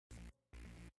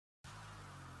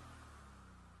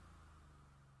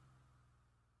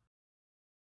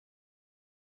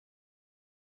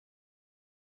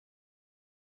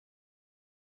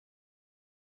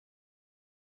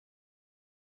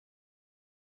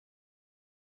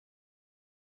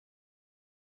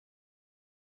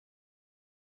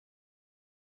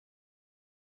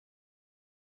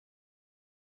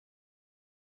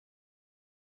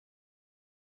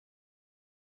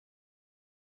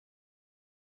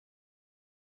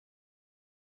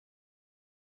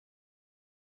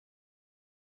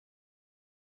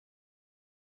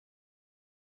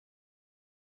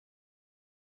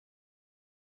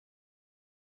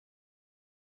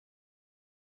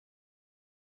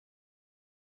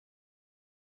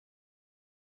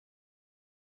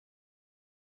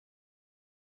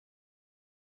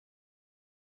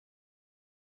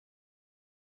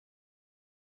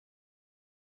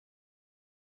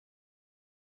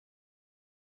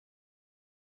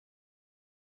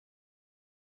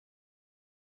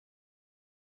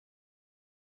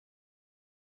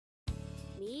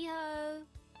Miho!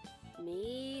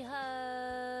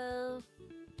 Miho!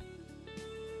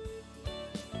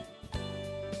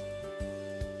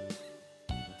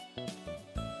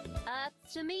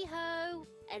 Earth to Miho!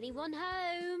 Anyone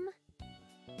home?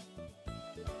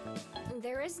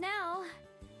 There is now.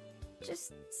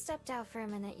 Just stepped out for a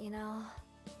minute, you know.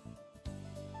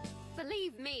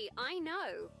 Believe me, I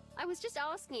know. I was just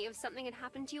asking if something had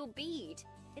happened to your bead.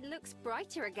 It looks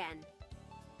brighter again.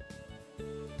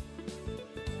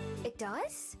 It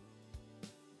does?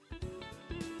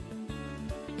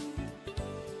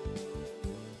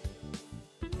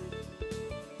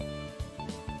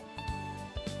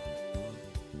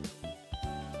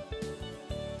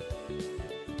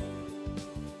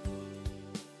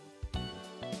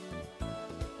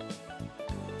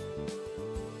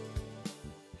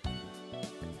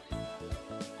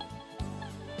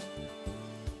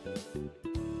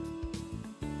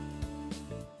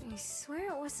 I swear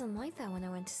it wasn't like that when I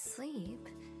went to sleep.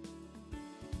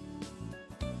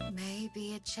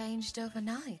 Maybe it changed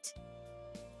overnight.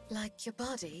 Like your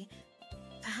body,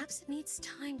 perhaps it needs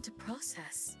time to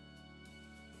process.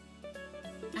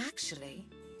 Actually,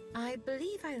 I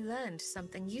believe I learned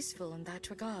something useful in that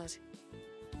regard.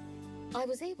 I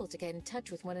was able to get in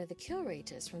touch with one of the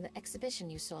curators from the exhibition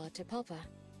you saw at Tepopa.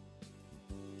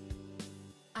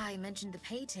 I mentioned the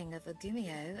painting of a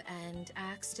Gumiho and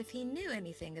asked if he knew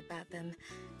anything about them,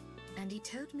 and he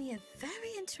told me a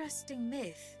very interesting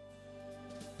myth.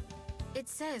 It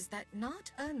says that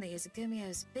not only is a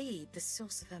Gumiho's bead the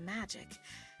source of her magic,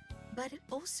 but it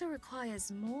also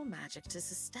requires more magic to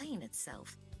sustain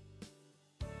itself.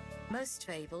 Most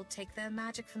Fable take their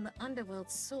magic from the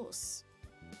underworld's source,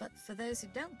 but for those who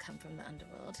don't come from the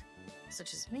underworld,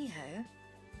 such as Miho,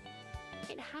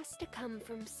 it has to come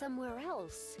from somewhere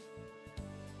else.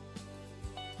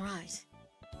 Right.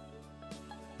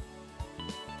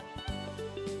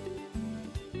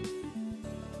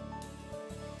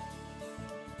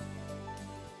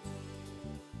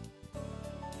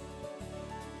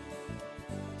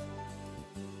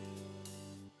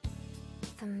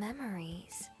 The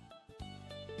memories.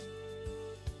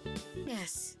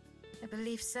 Yes, I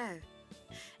believe so.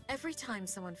 Every time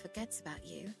someone forgets about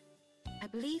you, I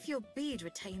believe your bead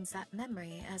retains that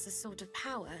memory as a sort of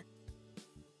power.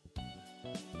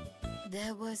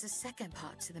 There was a second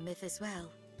part to the myth as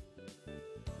well.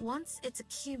 Once it's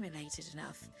accumulated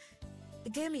enough, the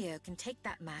Gumiho can take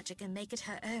that magic and make it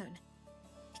her own,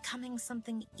 becoming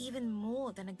something even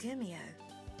more than a Gumiho.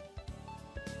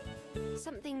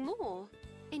 Something more?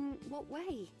 In what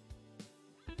way?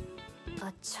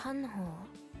 A Chunho.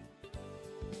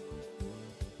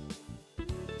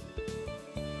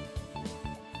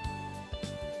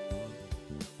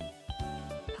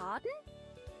 Pardon?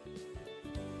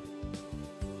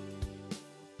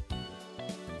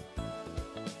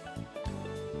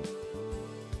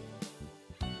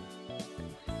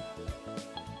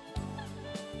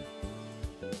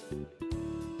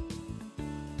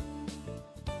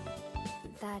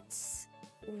 That's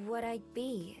what I'd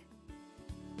be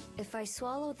if I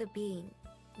swallowed the bean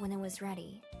when it was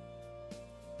ready.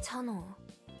 Tunnel,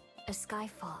 a sky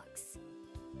fox.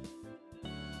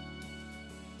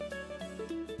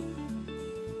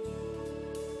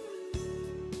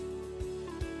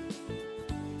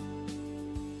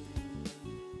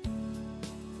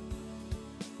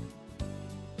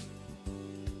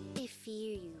 If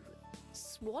you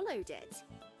swallowed it?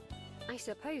 I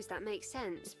suppose that makes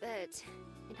sense, but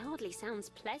it hardly sounds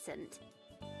pleasant.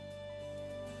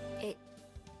 It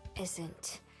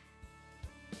isn't.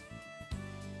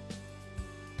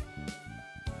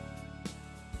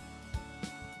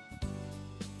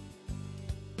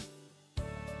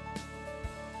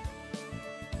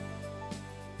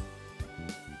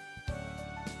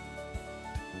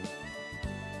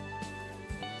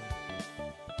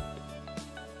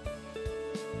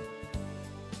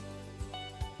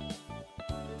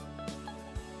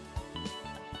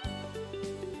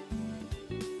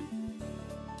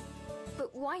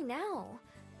 Why now?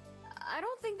 I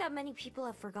don't think that many people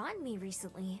have forgotten me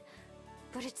recently,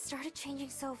 but it started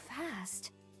changing so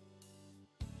fast.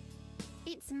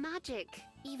 It's magic.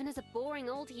 Even as a boring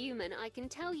old human, I can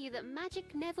tell you that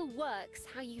magic never works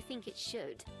how you think it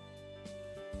should.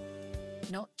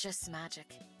 Not just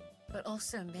magic, but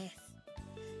also myth.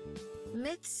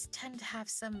 Myths tend to have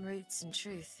some roots in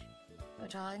truth,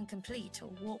 but are incomplete or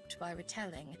warped by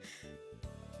retelling.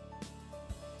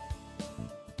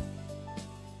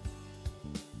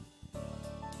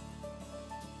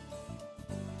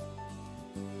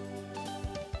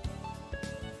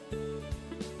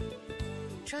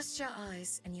 Trust your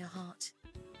eyes and your heart,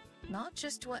 not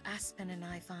just what Aspen and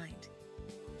I find.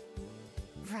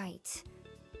 Right.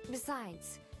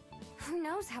 Besides, who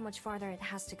knows how much farther it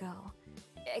has to go?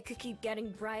 It could keep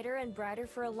getting brighter and brighter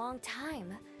for a long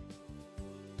time.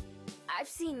 I've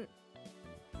seen...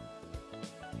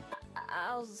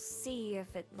 I'll see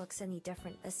if it looks any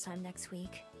different this time next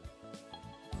week.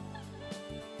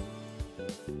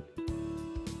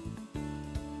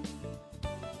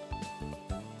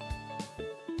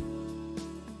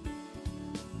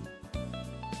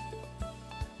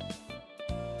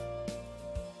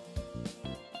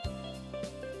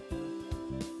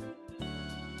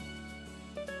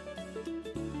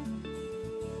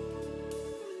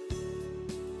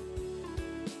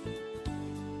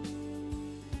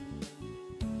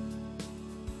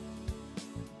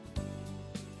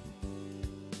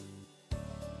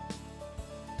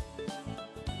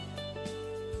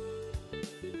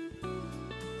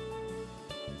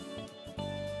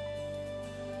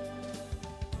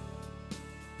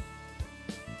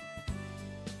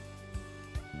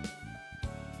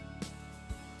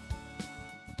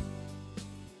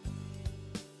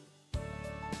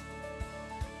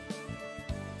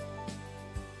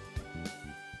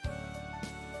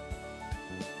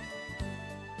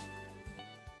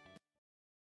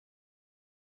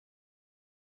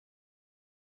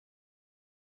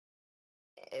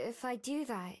 If I do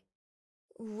that,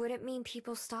 would it mean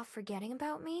people stop forgetting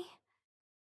about me?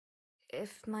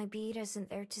 If my bead isn't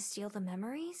there to steal the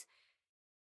memories?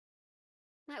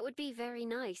 That would be very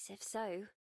nice if so.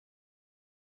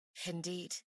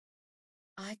 Indeed.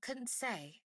 I couldn't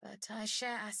say, but I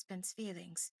share Aspen's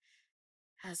feelings,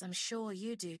 as I'm sure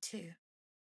you do too.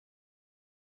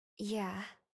 Yeah,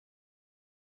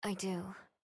 I do.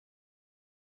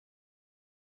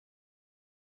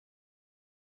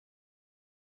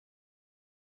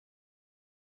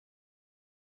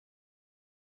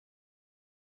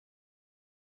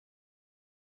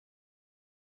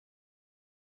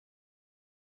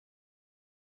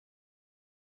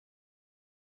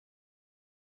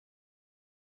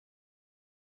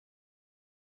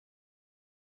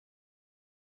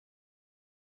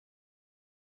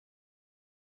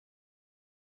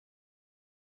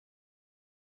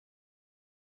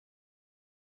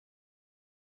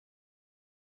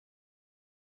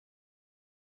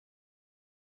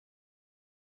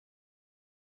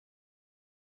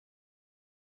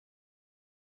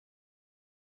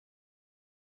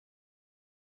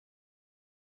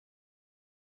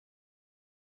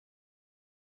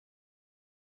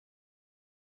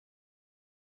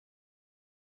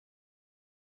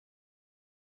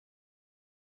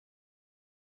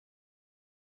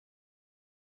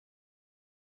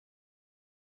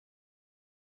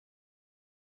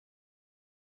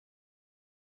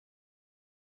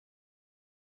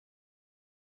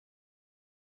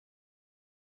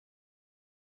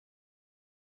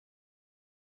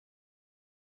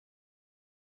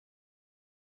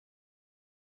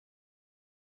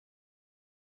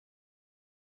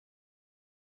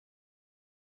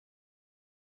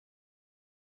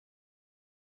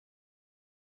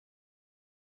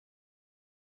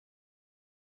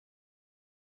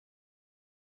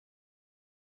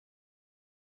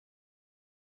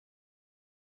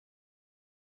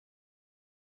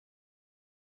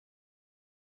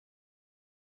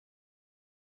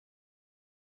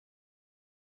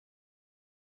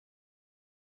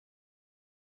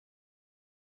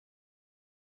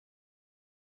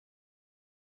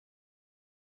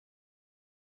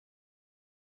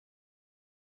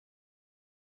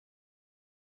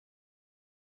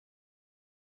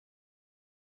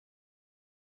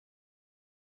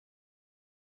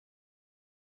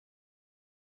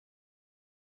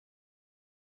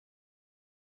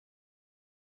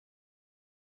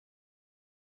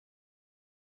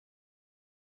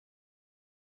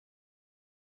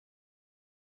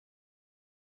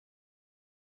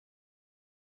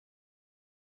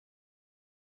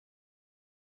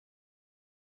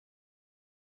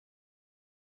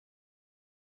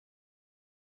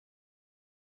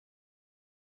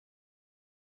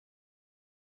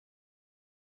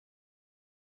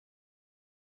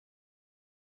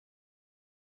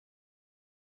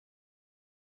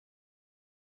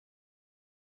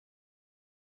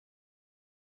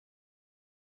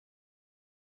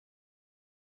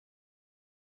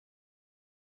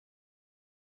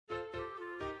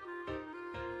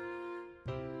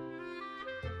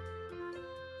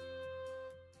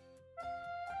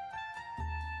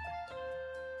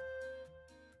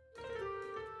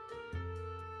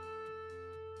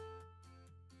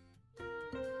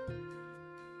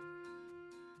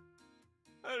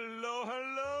 Hello,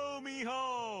 hello,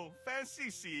 Miho! Fancy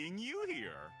seeing you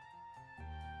here.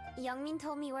 Youngmin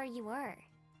told me where you were.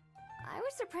 I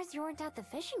was surprised you weren't at the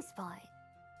fishing spot.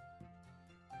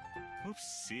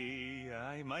 Oopsie,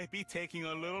 I might be taking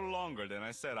a little longer than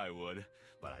I said I would,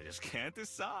 but I just can't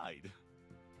decide.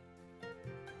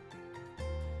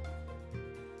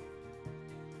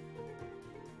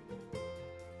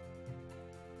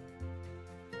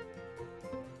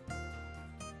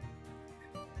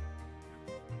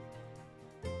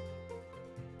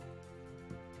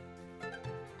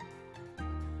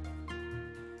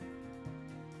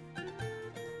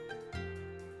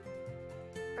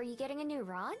 Are you getting a new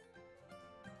rod?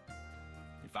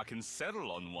 If I can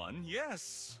settle on one,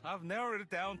 yes. I've narrowed it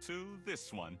down to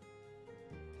this one.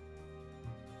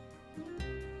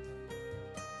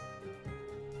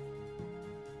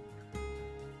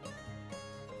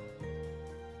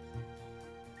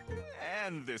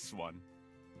 And this one.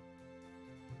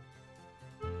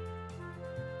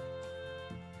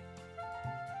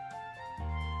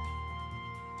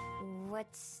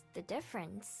 What's the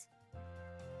difference?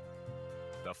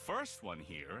 The first one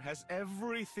here has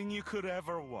everything you could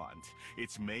ever want.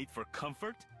 It's made for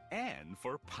comfort and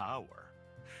for power.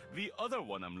 The other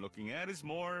one I'm looking at is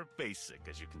more basic,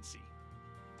 as you can see.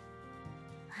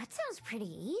 That sounds pretty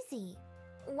easy.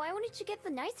 Why wouldn't you get the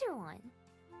nicer one?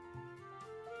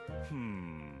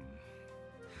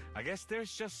 I guess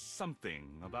there's just something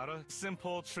about a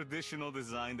simple traditional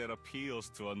design that appeals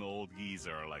to an old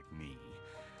geezer like me.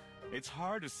 It's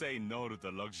hard to say no to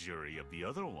the luxury of the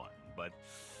other one, but...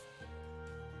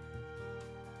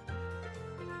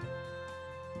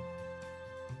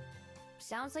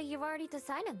 Sounds like you've already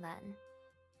decided then.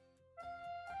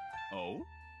 Oh?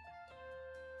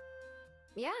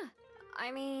 Yeah,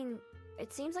 I mean,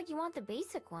 it seems like you want the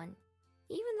basic one,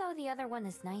 even though the other one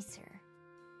is nicer.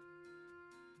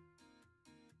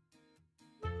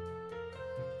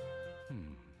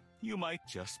 You might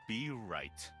just be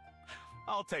right.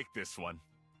 I'll take this one.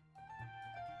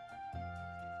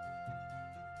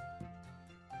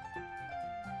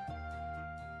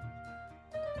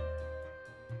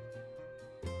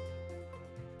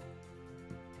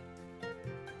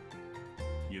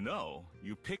 You know,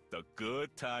 you picked a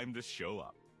good time to show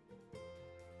up.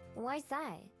 Why's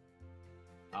that?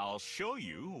 I'll show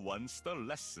you once the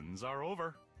lessons are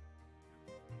over.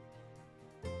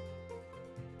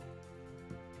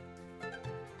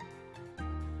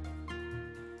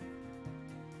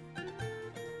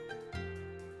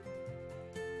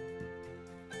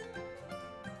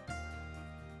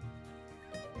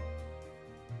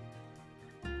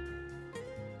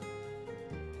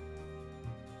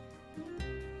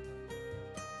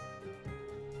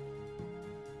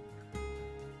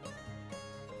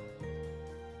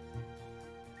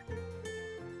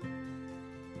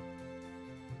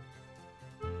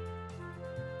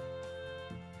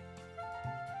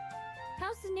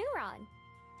 How's the new rod?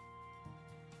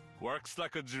 Works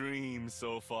like a dream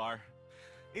so far.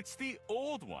 It's the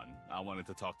old one I wanted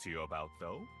to talk to you about,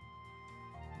 though.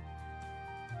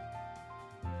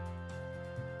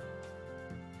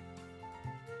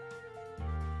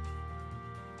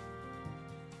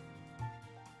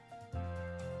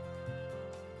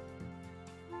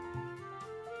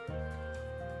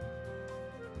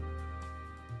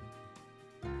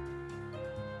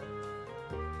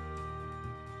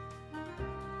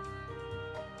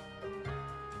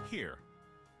 Here,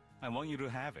 I want you to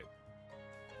have it.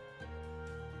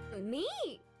 Me?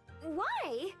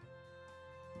 Why?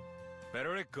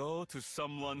 Better it go to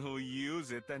someone who'll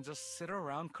use it than just sit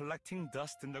around collecting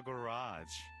dust in the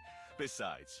garage.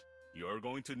 Besides, you're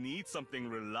going to need something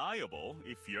reliable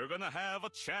if you're gonna have a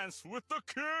chance with the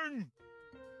king!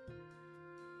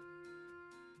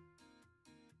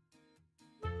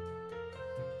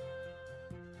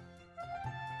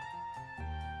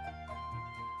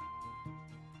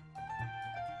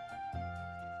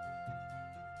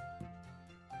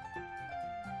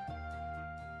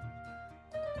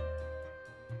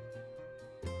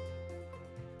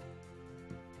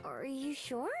 Are you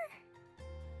sure?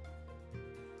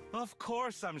 Of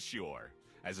course I'm sure,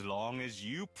 as long as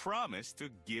you promise to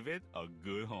give it a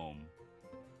good home.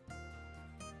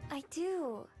 I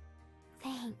do.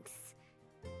 Thanks.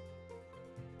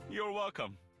 You're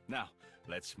welcome. Now,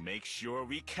 let's make sure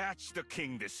we catch the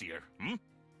king this year, hmm?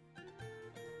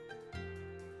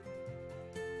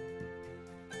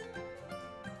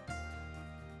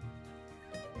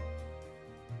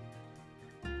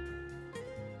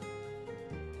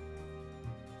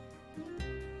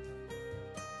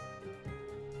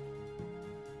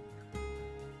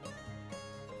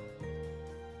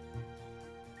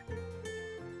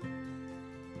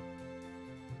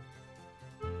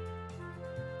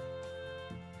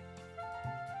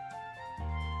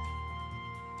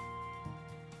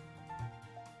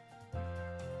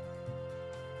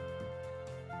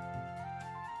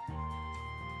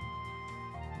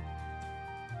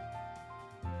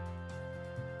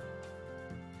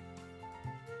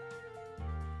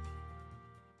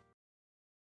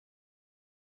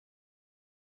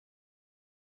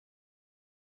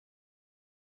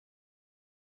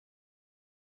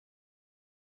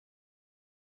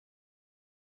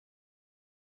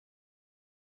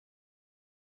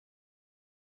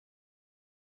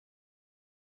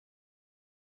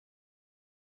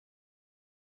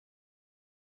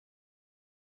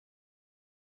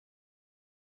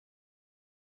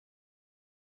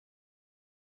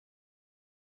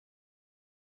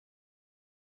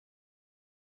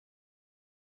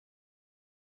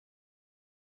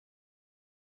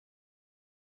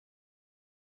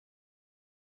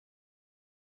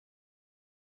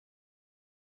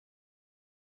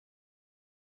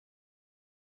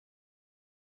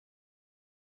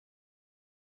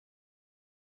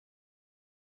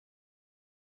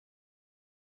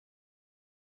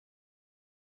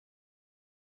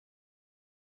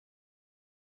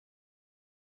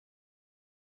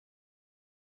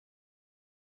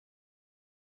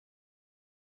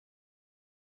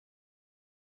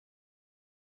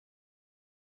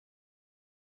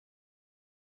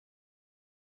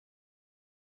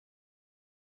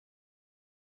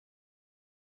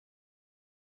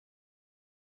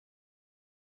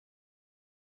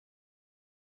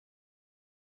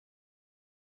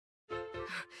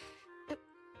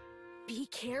 Be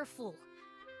careful.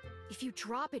 If you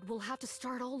drop it, we'll have to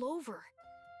start all over.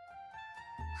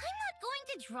 I'm not going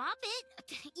to drop it.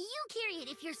 You carry it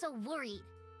if you're so worried.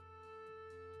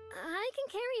 I can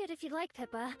carry it if you'd like,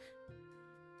 Pippa.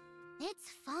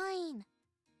 It's fine.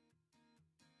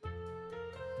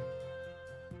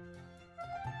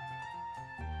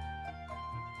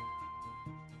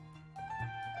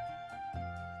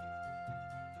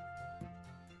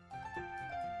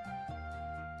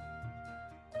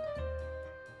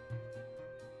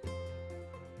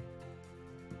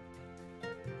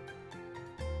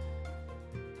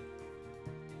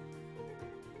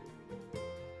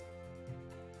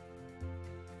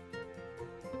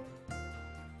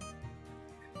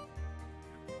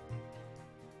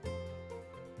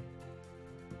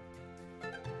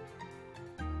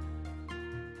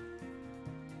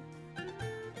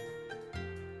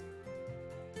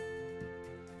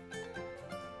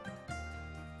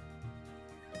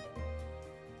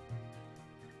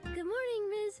 Good morning,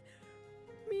 Ms.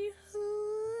 Miho.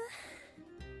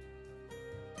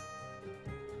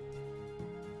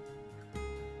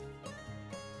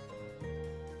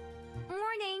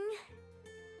 Morning!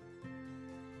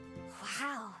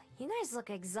 Wow, you guys look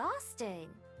exhausted.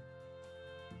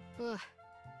 Ugh.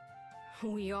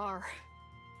 We are.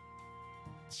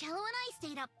 Cello and I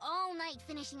stayed up all night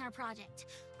finishing our project.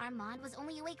 Our mod was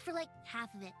only awake for like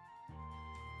half of it.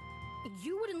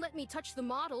 You wouldn't let me touch the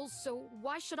models, so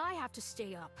why should I have to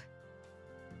stay up?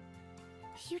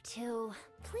 You two,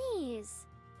 please.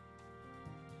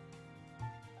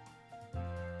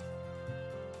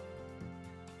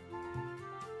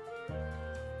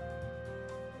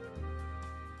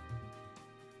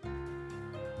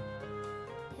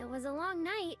 It was a long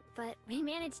night, but we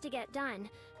managed to get done.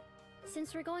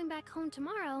 Since we're going back home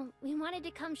tomorrow, we wanted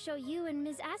to come show you and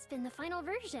Ms. Aspen the final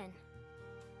version.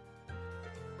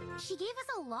 She gave us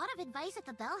a lot of advice at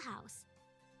the Bell House.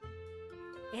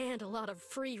 And a lot of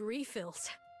free refills.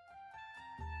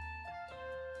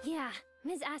 Yeah,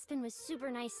 Ms. Aspen was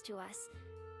super nice to us.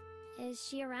 Is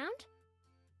she around?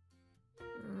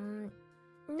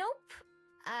 Nope.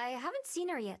 I haven't seen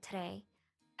her yet today.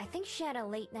 I think she had a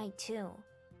late night too.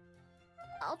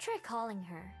 I'll try calling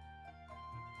her.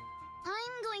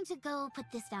 I'm going to go put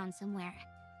this down somewhere.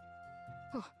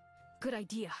 Huh. Good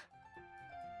idea.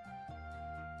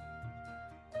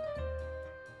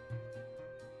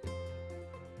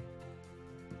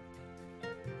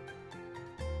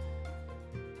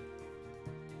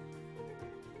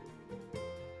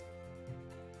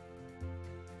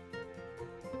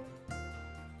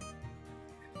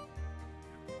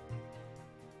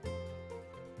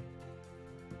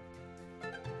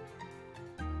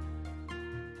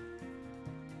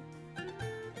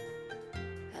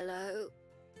 Hello?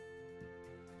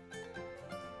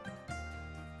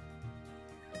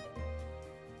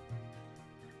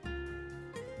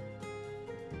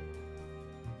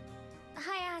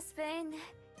 Hi, Aspen.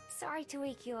 Sorry to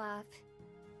wake you up.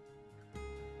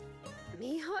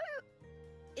 Miho?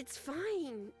 It's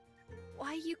fine. Why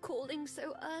are you calling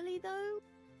so early, though?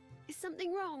 Is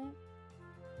something wrong?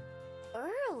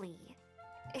 Early?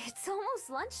 It's almost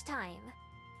lunchtime.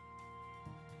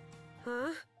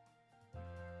 Huh?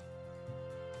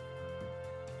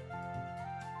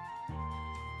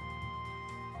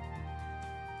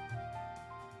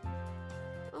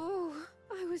 Oh,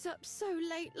 I was up so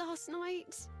late last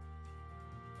night.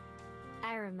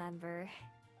 I remember.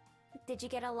 Did you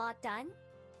get a lot done?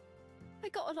 I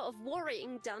got a lot of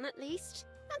worrying done, at least.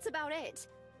 That's about it.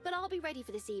 But I'll be ready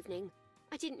for this evening.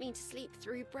 I didn't mean to sleep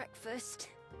through breakfast.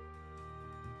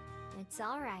 It's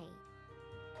alright.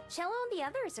 Cello and the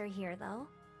others are here, though.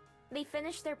 They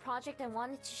finished their project and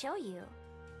wanted to show you.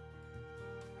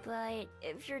 But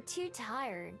if you're too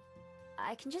tired,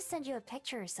 I can just send you a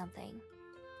picture or something.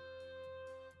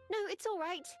 No, it's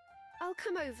alright. I'll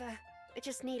come over. I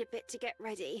just need a bit to get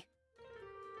ready.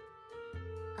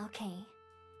 Okay.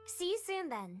 See you soon,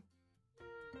 then.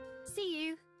 See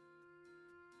you.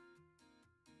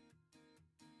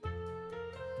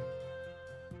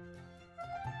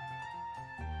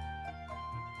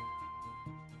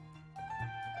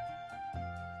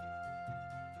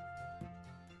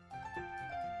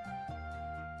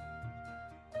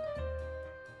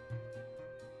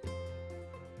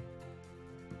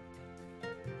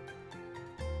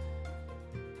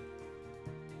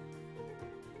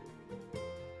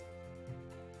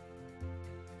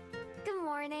 Good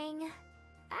morning.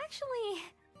 Actually,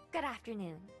 good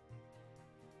afternoon.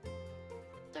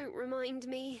 Don't remind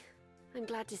me. I'm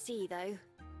glad to see you, though.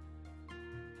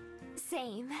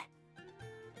 Same.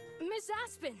 Miss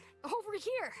Aspen, over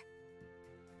here!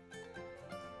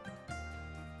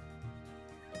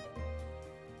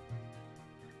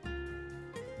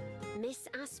 Miss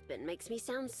Aspen makes me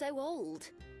sound so old.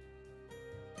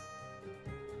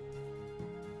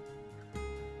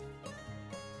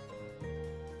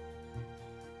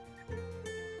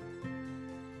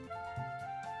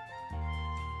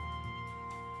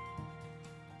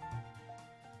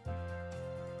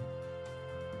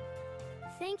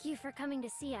 Thank you for coming to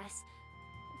see us.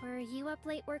 Were you up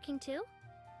late working too?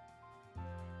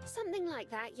 Something like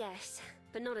that, yes.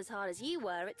 But not as hard as you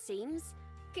were, it seems.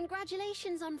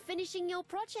 Congratulations on finishing your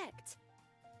project.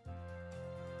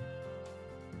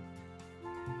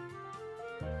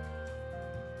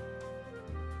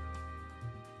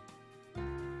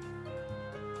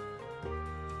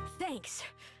 Thanks.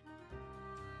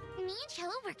 Me and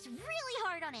Cello worked really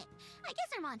hard on it. I guess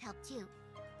our mom helped too.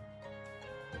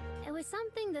 It was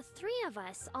something the three of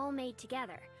us all made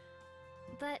together.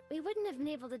 But we wouldn't have been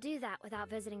able to do that without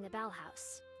visiting the Bell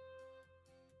House.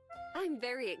 I'm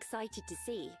very excited to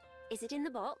see. Is it in the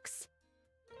box?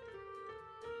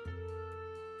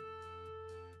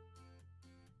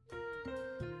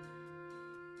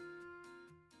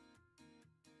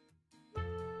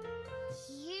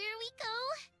 Here we go.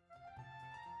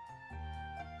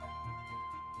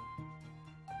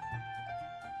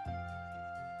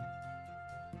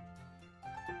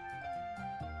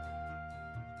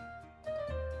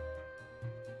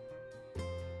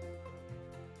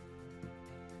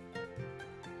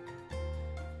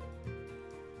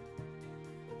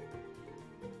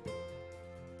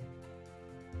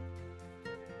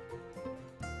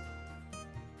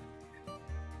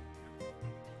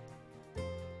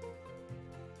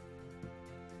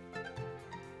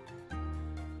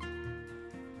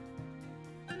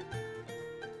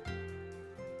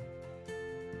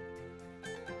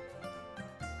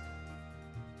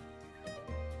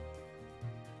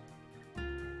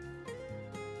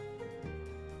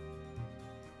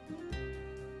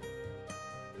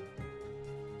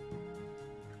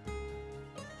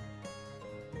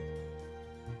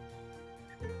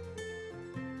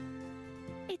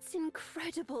 It's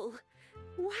incredible.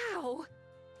 Wow!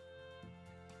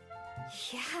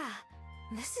 Yeah,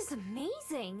 this is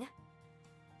amazing.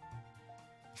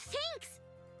 Thanks!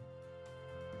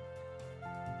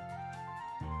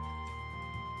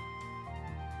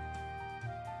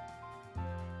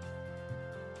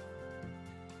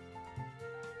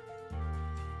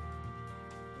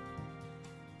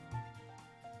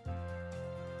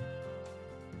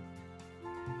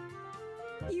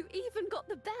 You even got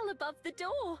the bell above the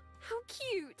door. How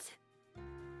cute!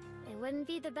 It wouldn't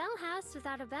be the Bell House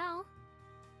without a bell.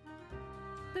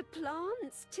 The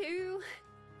plants, too.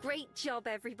 Great job,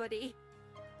 everybody.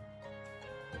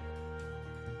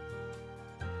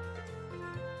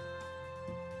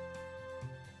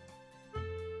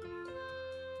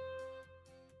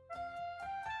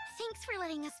 Thanks for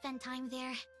letting us spend time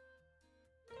there.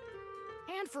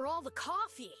 And for all the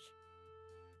coffee.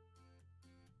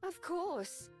 Of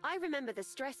course. I remember the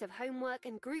stress of homework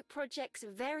and group projects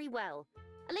very well.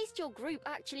 At least your group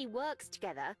actually works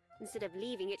together, instead of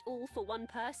leaving it all for one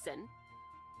person.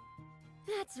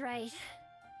 That's right.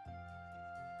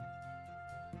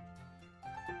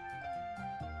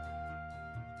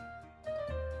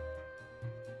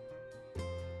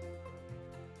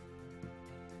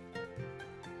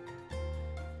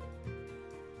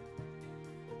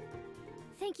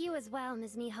 Thank you as well,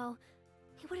 Ms. Miho.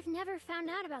 We would have never found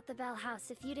out about the Bell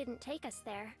House if you didn't take us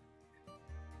there.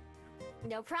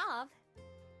 No prob.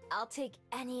 I'll take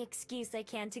any excuse I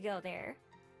can to go there.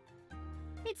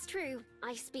 It's true.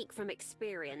 I speak from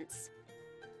experience.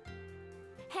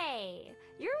 Hey,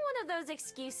 you're one of those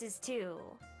excuses too.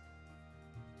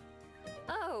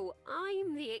 Oh,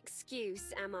 I'm the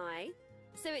excuse, am I?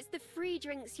 So it's the free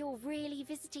drinks you're really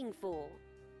visiting for?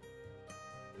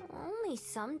 Only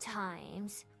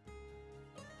sometimes.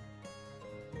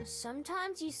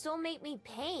 Sometimes you still make me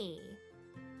pay.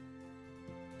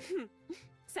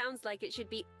 Sounds like it should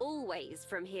be always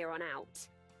from here on out.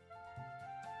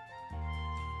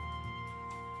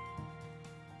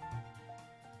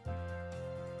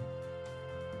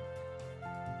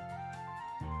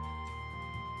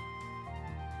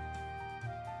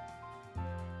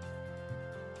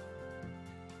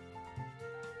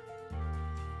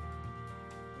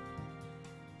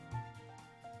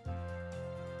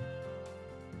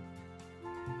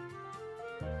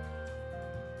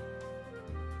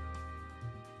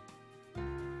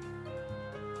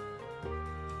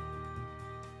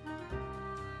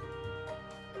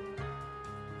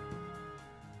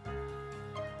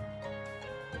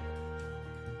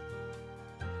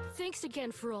 Thanks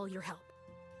again for all your help.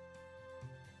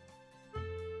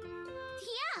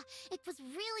 Yeah, it was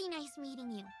really nice nice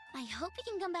meeting you. I hope we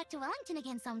can come back to Wellington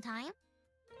again sometime.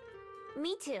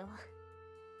 Me too.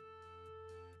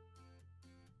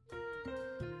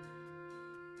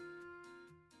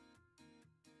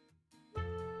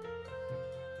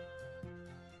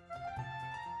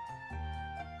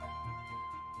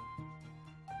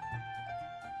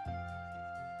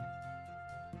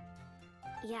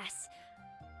 Yes.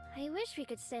 I wish we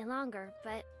could stay longer,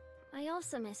 but I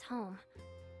also miss home.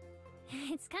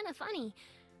 It's kind of funny.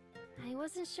 I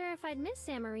wasn't sure if I'd miss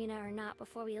San Marino or not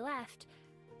before we left,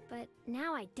 but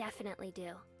now I definitely do.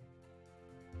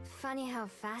 Funny how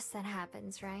fast that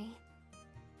happens, right?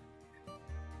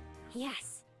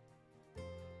 Yes.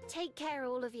 Take care,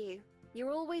 all of you.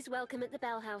 You're always welcome at the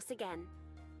Bell House again.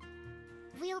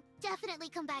 We'll definitely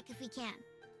come back if we can.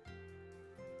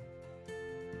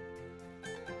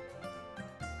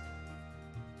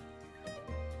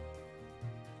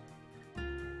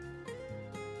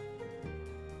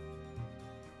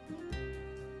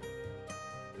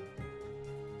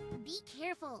 Be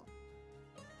careful.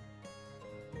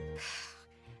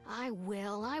 I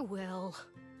will.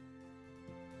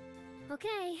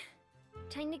 Okay.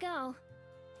 Time to go.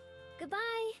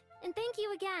 Goodbye, and thank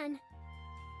you again.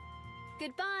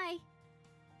 Goodbye.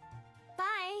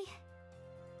 Bye!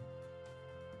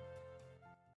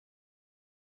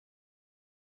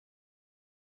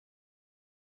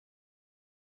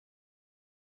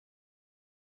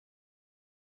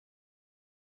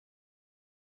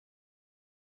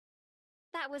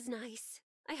 That was nice.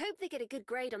 I hope they get a good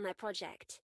grade on their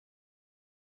project.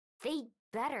 They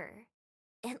better.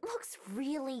 It looks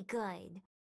really good.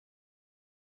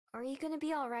 Are you gonna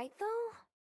be alright,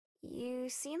 though? You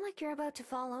seem like you're about to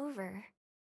fall over.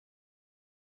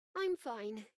 I'm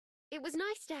fine. It was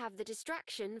nice to have the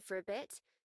distraction for a bit.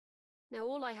 Now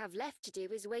all I have left to do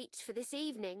is wait for this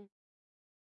evening.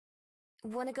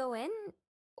 Wanna go in?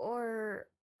 Or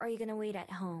are you gonna wait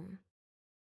at home?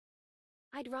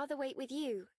 I'd rather wait with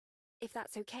you, if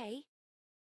that's okay.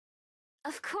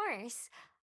 Of course!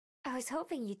 I was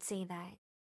hoping you'd say that.